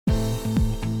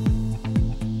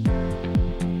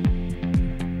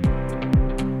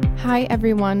Hi,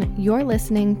 everyone. You're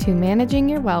listening to Managing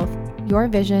Your Wealth, Your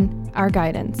Vision, Our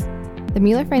Guidance, the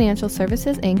Mueller Financial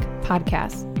Services, Inc.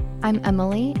 podcast. I'm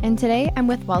Emily, and today I'm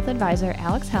with wealth advisor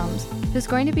Alex Helms, who's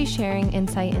going to be sharing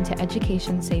insight into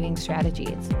education saving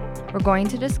strategies. We're going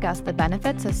to discuss the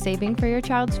benefits of saving for your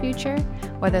child's future,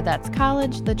 whether that's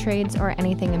college, the trades, or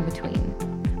anything in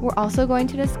between. We're also going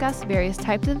to discuss various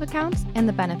types of accounts and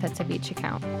the benefits of each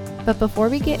account. But before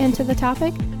we get into the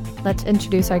topic, let's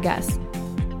introduce our guests.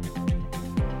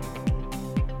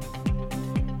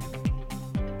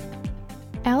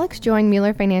 Alex joined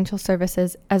Mueller Financial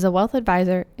Services as a wealth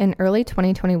advisor in early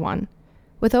 2021.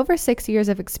 With over 6 years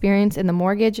of experience in the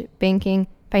mortgage, banking,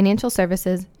 financial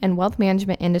services, and wealth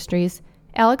management industries,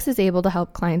 Alex is able to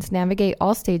help clients navigate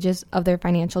all stages of their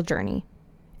financial journey.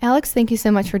 Alex, thank you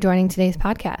so much for joining today's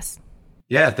podcast.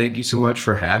 Yeah, thank you so much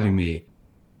for having me.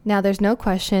 Now, there's no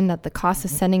question that the cost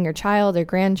of sending your child or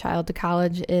grandchild to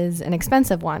college is an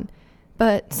expensive one.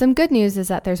 But some good news is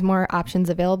that there's more options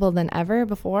available than ever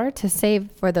before to save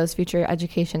for those future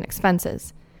education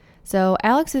expenses. So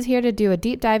Alex is here to do a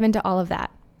deep dive into all of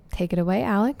that. Take it away,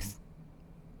 Alex.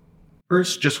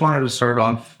 First, just wanted to start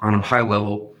off on a high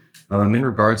level in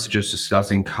regards to just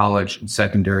discussing college and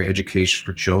secondary education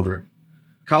for children.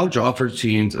 College offers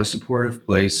teens a supportive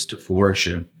place to flourish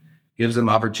in, gives them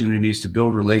opportunities to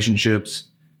build relationships,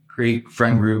 create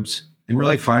friend groups, and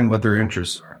really find what their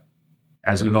interests are.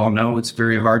 As we all know, it's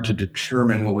very hard to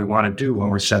determine what we want to do when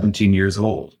we're 17 years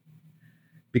old.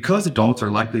 Because adults are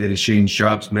likely to change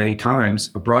jobs many times,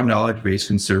 a broad knowledge base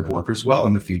can serve workers well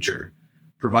in the future.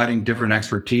 Providing different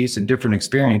expertise and different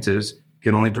experiences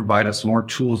can only provide us more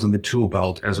tools in the tool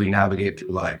belt as we navigate through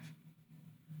life.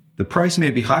 The price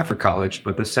may be high for college,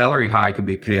 but the salary high can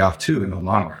be payoff too in the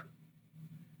long run.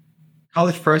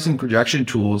 College pricing projection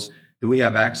tools that we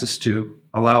have access to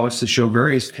allow us to show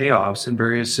various payoffs in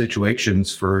various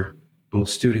situations for both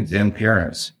students and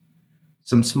parents.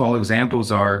 Some small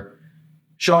examples are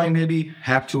showing maybe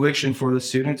half tuition for the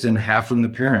students and half from the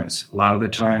parents. A lot of the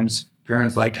times,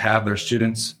 parents like to have their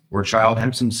students or child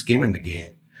have some skin in the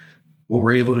game. What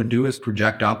we're able to do is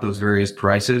project out those various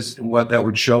prices and what that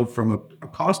would show from a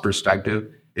cost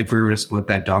perspective if we were to split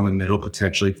that down the middle,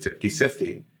 potentially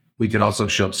 50-50. We could also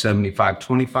show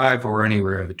 75-25 or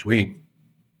anywhere in between.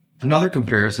 Another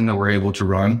comparison that we're able to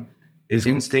run is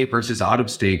in-state versus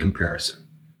out-of-state comparison.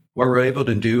 What we're able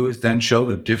to do is then show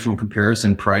the different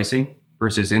comparison pricing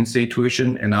versus in-state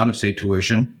tuition and out-of-state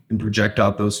tuition and project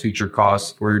out those future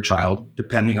costs for your child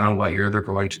depending on what year they're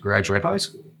going to graduate high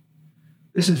school.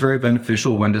 This is very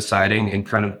beneficial when deciding and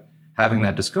kind of having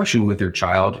that discussion with your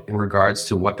child in regards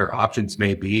to what their options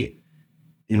may be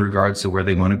in regards to where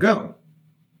they want to go.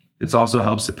 This also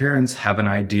helps the parents have an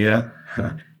idea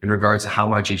in regards to how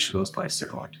much each of those places are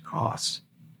going to cost.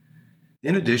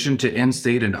 In addition to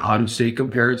in-state and out-of-state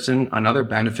comparison, another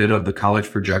benefit of the college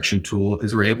projection tool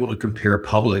is we're able to compare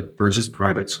public versus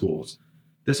private schools.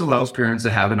 This allows parents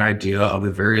to have an idea of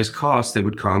the various costs that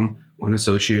would come when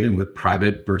associated with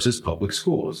private versus public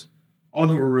schools. All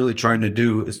that we're really trying to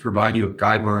do is provide you a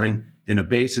guideline and a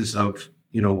basis of,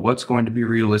 what's going to be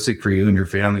realistic for you and your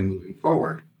family moving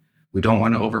forward. We don't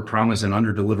want to overpromise and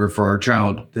underdeliver for our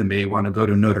child that may want to go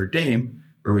to Notre Dame,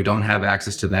 where we don't have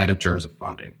access to that in terms of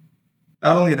funding.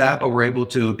 Not only that, but we're able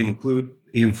to include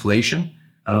inflation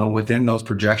within those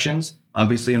projections.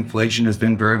 Obviously, inflation has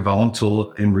been very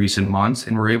volatile in recent months,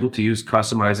 and we're able to use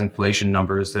customized inflation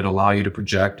numbers that allow you to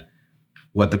project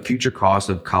what the future cost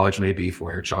of college may be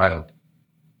for your child.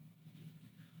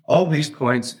 All these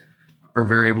points are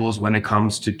variables when it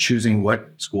comes to choosing what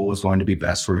school is going to be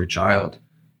best for your child.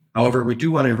 However, we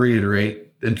do want to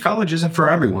reiterate that college isn't for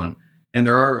everyone, and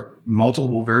there are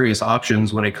multiple various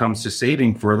options when it comes to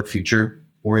saving for the future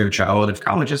for your child if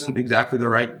college isn't exactly the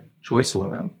right choice for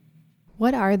them.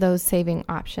 What are those saving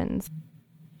options?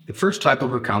 The first type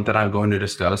of account that I'm going to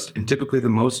discuss, and typically the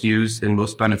most used and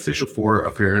most beneficial for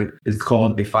a parent, is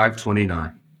called a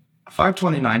 529. A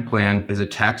 529 plan is a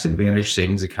tax-advantaged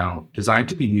savings account designed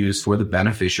to be used for the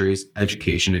beneficiary's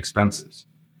education expenses.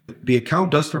 The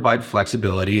account does provide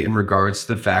flexibility in regards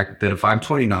to the fact that a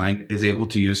 529 is able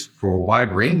to use for a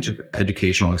wide range of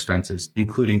educational expenses,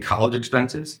 including college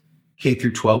expenses,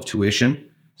 K-12 tuition,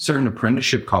 certain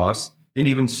apprenticeship costs, and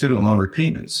even student loan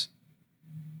repayments.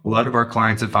 A lot of our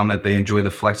clients have found that they enjoy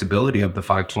the flexibility of the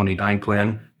 529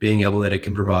 plan, being able that it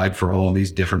can provide for all of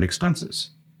these different expenses.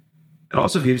 It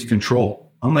also gives you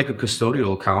control. Unlike a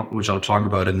custodial account, which I'll talk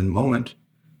about in a moment,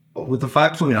 with the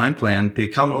 529 plan, the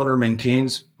account owner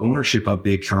maintains ownership of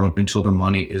the account until the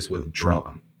money is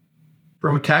withdrawn.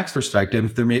 From a tax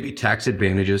perspective, there may be tax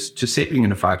advantages to saving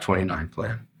in a 529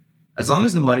 plan. As long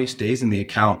as the money stays in the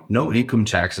account, no income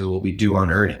taxes will be due on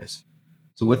earnings.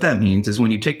 So what that means is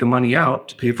when you take the money out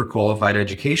to pay for qualified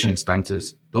education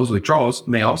expenses, those withdrawals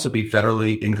may also be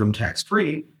federally income tax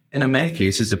free, and in many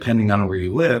cases, depending on where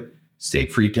you live,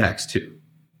 state-free tax too.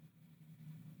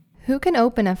 Who can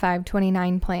open a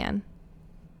 529 plan?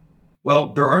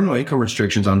 Well, there are no income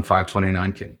restrictions on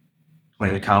 529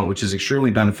 plan account, which is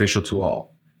extremely beneficial to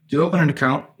all. To open an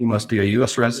account, you must be a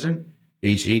U.S. resident,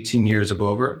 age 18 years or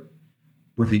over,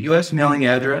 with a U.S. mailing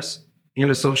address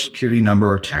and a social security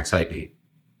number or tax ID.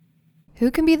 Who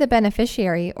can be the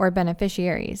beneficiary or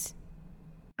beneficiaries?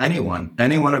 Anyone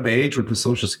of age with a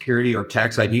social security or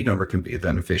tax ID number can be a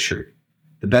beneficiary.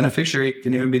 The beneficiary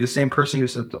can even be the same person who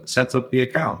sets up the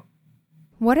account.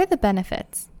 What are the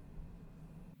benefits?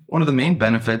 One of the main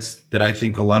benefits that I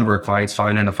think a lot of our clients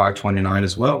find in a 529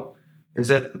 as well is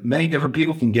that many different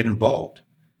people can get involved.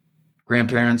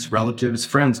 Grandparents, relatives,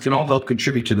 friends can all help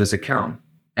contribute to this account.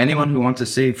 Anyone who wants to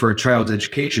save for a child's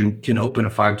education can open a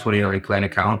 529 plan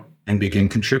account and begin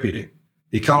contributing.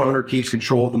 The account owner keeps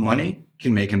control of the money,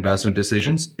 can make investment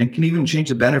decisions, and can even change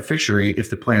the beneficiary if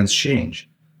the plans change.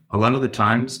 A lot of the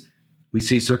times, we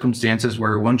see circumstances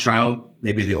where one child,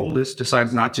 maybe the oldest,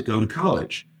 decides not to go to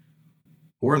college,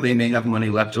 or they may have money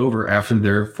left over after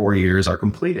their 4 years are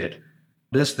completed.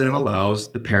 This then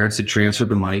allows the parents to transfer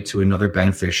the money to another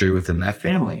beneficiary within that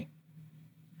family.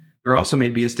 There also may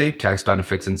be estate tax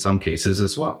benefits in some cases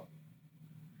as well.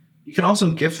 You can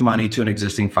also gift money to an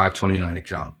existing 529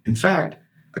 account. In fact,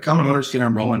 account owners can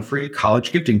enroll in a free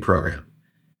college gifting program.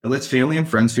 It lets family and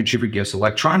friends contribute gifts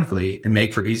electronically and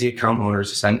make for easy account owners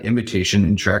to send invitation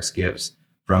and tracks gifts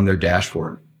from their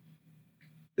dashboard.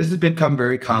 This has become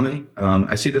very common.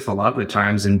 I see this a lot of the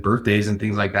times in birthdays and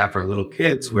things like that for little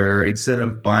kids, where instead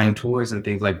of buying toys and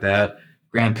things like that,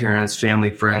 grandparents,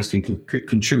 family, friends can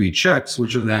contribute checks,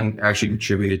 which are then actually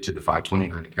contributed to the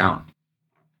 529 account.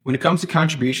 When it comes to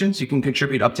contributions, you can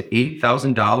contribute up to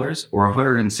 $8,000 or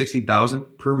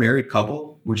 $160,000 per married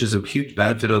couple, which is a huge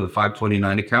benefit of the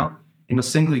 529 account in a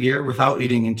single year without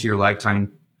eating into your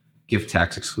lifetime gift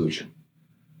tax exclusion.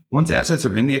 Once assets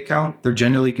are in the account, they're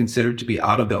generally considered to be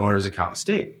out of the owner's account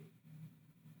estate.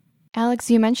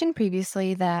 Alex, you mentioned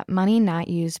previously that money not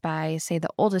used by, say, the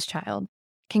oldest child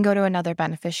can go to another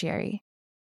beneficiary.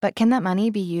 But can that money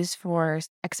be used for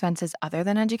expenses other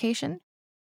than education?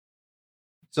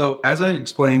 So as I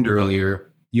explained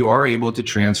earlier, you are able to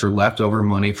transfer leftover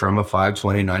money from a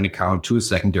 529 account to a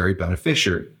secondary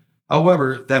beneficiary.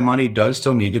 However, that money does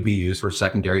still need to be used for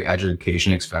secondary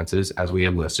education expenses as we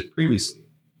have listed previously.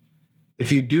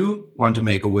 If you do want to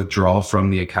make a withdrawal from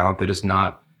the account that is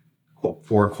not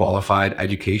for qualified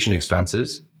education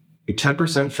expenses, a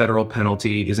 10% federal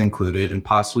penalty is included and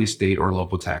possibly state or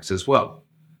local tax as well.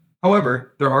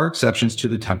 However, there are exceptions to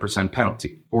the 10%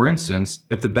 penalty. For instance,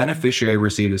 if the beneficiary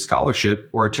received a scholarship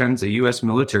or attends a U.S.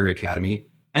 military academy,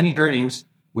 any earnings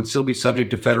would still be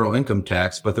subject to federal income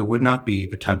tax, but there would not be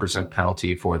a 10%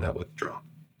 penalty for that withdrawal.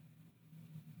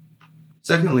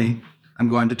 Secondly, I'm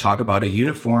going to talk about a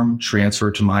Uniform Transfer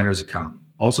to Minors account,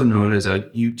 also known as a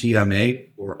UTMA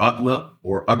or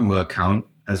UGMA account,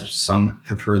 as some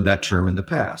have heard that term in the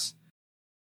past.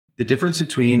 The difference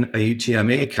between a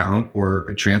UTMA account or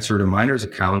a transfer to minors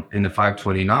account and a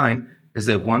 529 is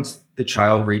that once the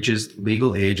child reaches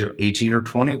legal age of 18 or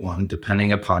 21,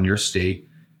 depending upon your state,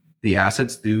 the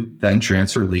assets do then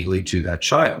transfer legally to that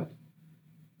child.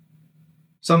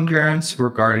 Some parents or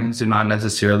guardians do not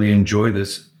necessarily enjoy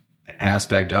this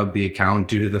aspect of the account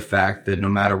due to the fact that no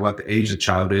matter what the age the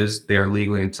child is, they are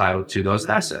legally entitled to those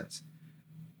assets.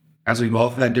 As we've all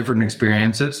had different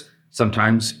experiences,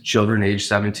 sometimes children age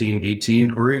 17,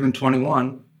 18, or even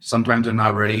 21 sometimes are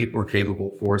not ready or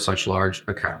capable for such large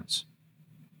accounts.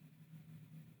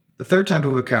 The third type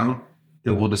of account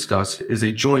that we'll discuss is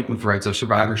a joint with rights of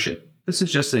survivorship. This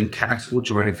is just a taxable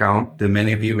joint account that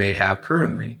many of you may have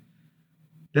currently.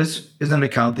 This is an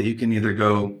account that you can either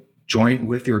go joint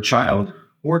with your child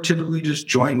or typically just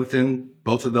joint within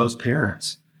both of those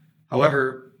parents.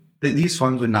 However, these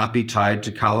funds would not be tied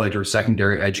to college or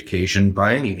secondary education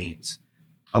by any means.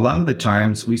 A lot of the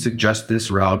times we suggest this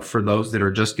route for those that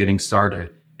are just getting started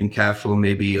and cash flow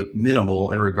may be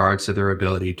minimal in regards to their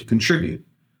ability to contribute.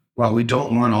 While we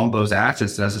don't want all those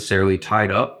assets necessarily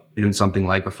tied up in something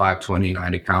like a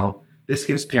 529 account, this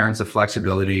gives parents the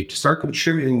flexibility to start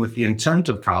contributing with the intent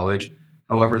of college.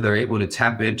 However, they're able to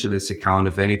tap into this account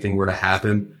if anything were to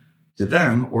happen to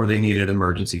them or they needed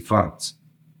emergency funds.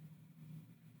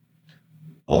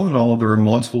 All in all, there are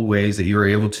multiple ways that you're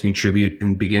able to contribute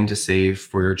and begin to save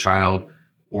for your child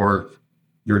or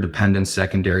your dependent's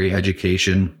secondary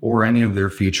education or any of their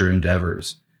future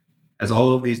endeavors. as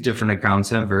all of these different accounts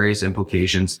have various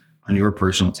implications on your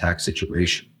personal tax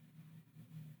situation.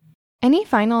 Any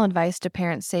final advice to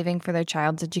parents saving for their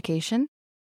child's education?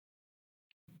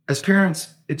 As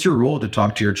parents, it's your role to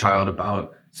talk to your child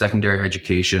about secondary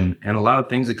education and a lot of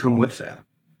things that come with that.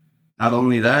 Not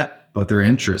only that, but their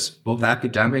interests, both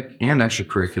academic and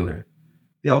extracurricular.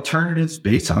 The alternatives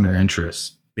based on their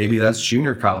interests. Maybe that's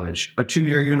junior college, a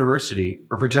 2-year university,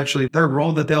 or potentially their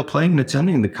role that they'll play in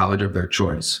attending the college of their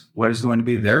choice. What is going to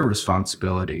be their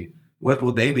responsibility? What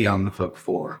will they be on the hook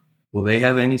for? Will they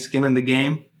have any skin in the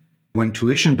game? When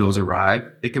tuition bills arrive,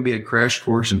 it can be a crash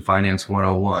course in Finance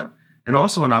 101, and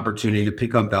also an opportunity to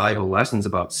pick up valuable lessons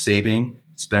about saving,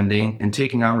 spending, and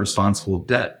taking on responsible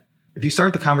debt. If you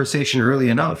start the conversation early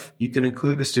enough, you can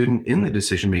include the student in the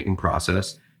decision-making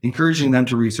process, encouraging them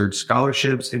to research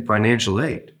scholarships and financial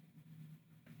aid.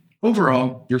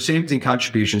 Overall, your savings and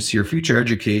contributions to your future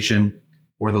education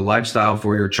or the lifestyle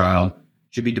for your child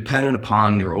should be dependent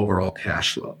upon your overall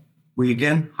cash flow. We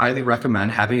again highly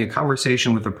recommend having a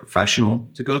conversation with a professional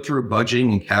to go through a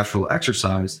budgeting and cash flow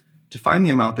exercise to find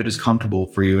the amount that is comfortable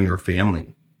for you and your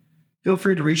family. Feel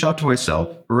free to reach out to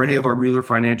myself or any of our Mueller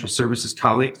Financial Services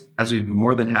colleagues, as we'd be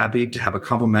more than happy to have a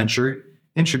complimentary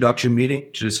introduction meeting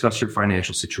to discuss your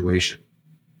financial situation.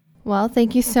 Well,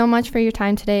 thank you so much for your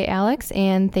time today, Alex,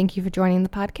 and thank you for joining the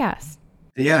podcast.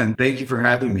 Yeah, and thank you for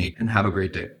having me, and have a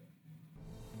great day.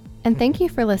 And thank you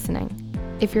for listening.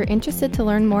 If you're interested to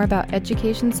learn more about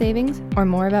education savings or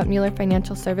more about Mueller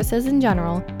Financial Services in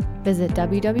general, visit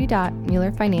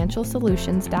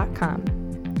www.muellerfinancialsolutions.com.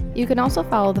 You can also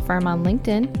follow the firm on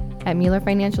LinkedIn at Mueller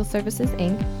Financial Services,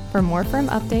 Inc. for more firm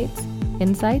updates,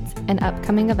 insights, and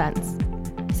upcoming events.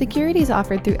 Securities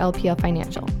offered through LPL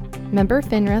Financial. Member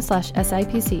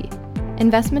FINRA/SIPC.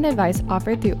 Investment advice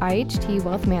offered through IHT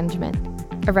Wealth Management,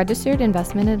 a registered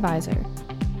investment advisor.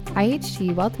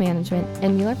 IHT Wealth Management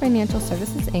and Mueller Financial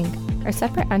Services, Inc. are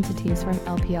separate entities from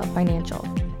LPL Financial.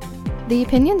 The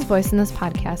opinions voiced in this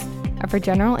podcast are for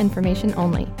general information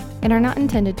only and are not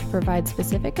intended to provide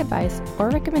specific advice or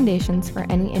recommendations for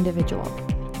any individual.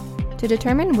 To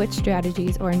determine which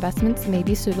strategies or investments may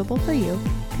be suitable for you,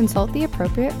 consult the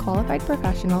appropriate qualified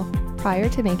professional prior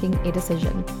to making a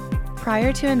decision.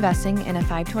 Prior to investing in a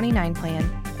 529 plan,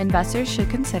 investors should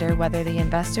consider whether the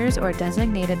investor's or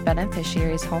designated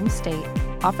beneficiary's home state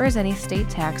offers any state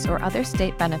tax or other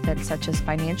state benefits such as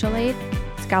financial aid,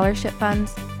 scholarship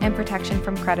funds, and protection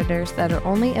from creditors that are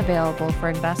only available for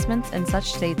investments in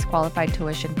such state's qualified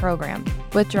tuition program.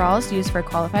 Withdrawals used for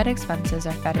qualified expenses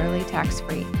are federally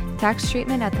tax-free. Tax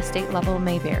treatment at the state level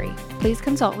may vary. Please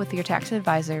consult with your tax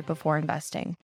advisor before investing.